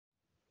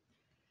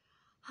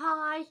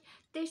Hi,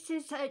 this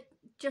is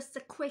just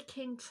a quick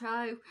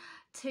intro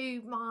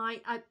to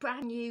my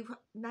brand new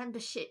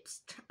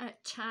memberships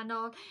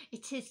channel.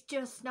 It is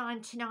just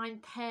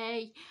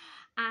 99p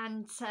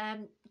and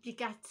you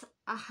get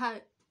a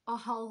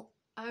whole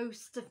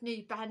host of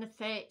new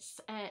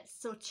benefits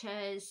such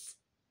as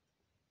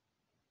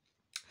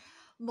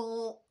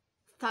more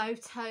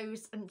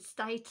photos and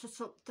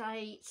status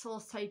updates,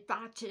 also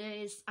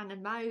badges and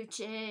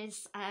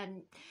emojis,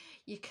 and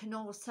you can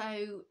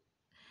also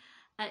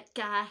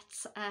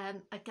get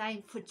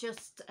again for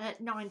just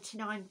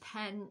 99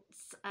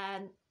 pence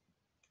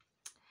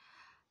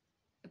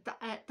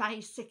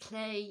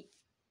basically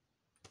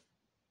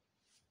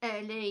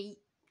early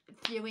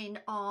viewing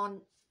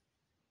on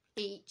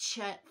each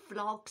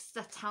vlogs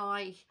that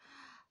I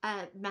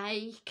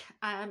make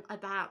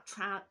about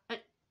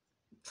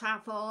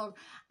travel.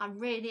 I'm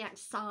really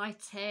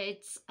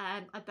excited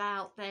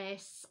about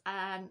this,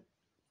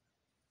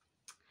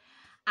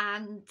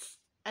 and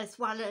as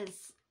well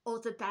as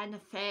other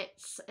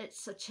benefits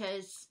such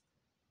as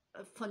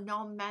for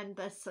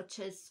non-members, such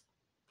as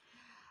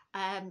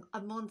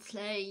a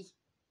monthly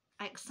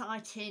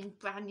exciting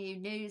brand new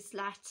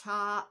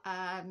newsletter,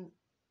 and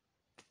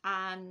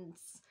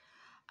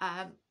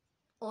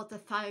other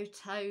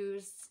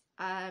photos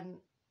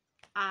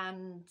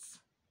and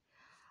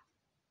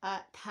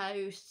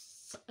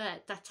posts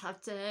that I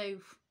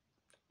do,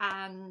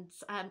 and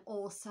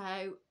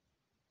also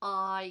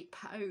I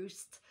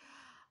post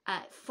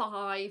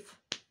 5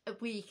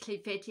 weekly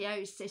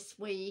videos this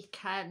week.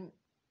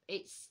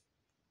 It's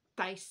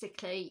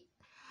basically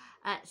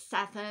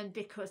 7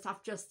 because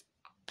I've just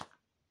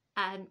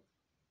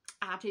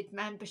added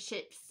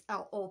memberships,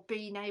 or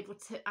been able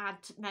to add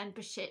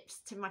memberships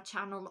to my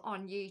channel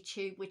on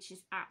YouTube, which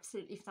is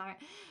absolutely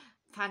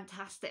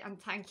fantastic, and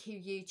thank you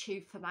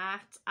YouTube for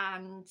that,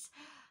 and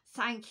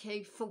thank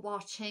you for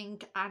watching,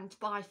 and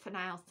bye for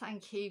now.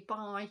 Thank you,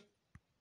 bye.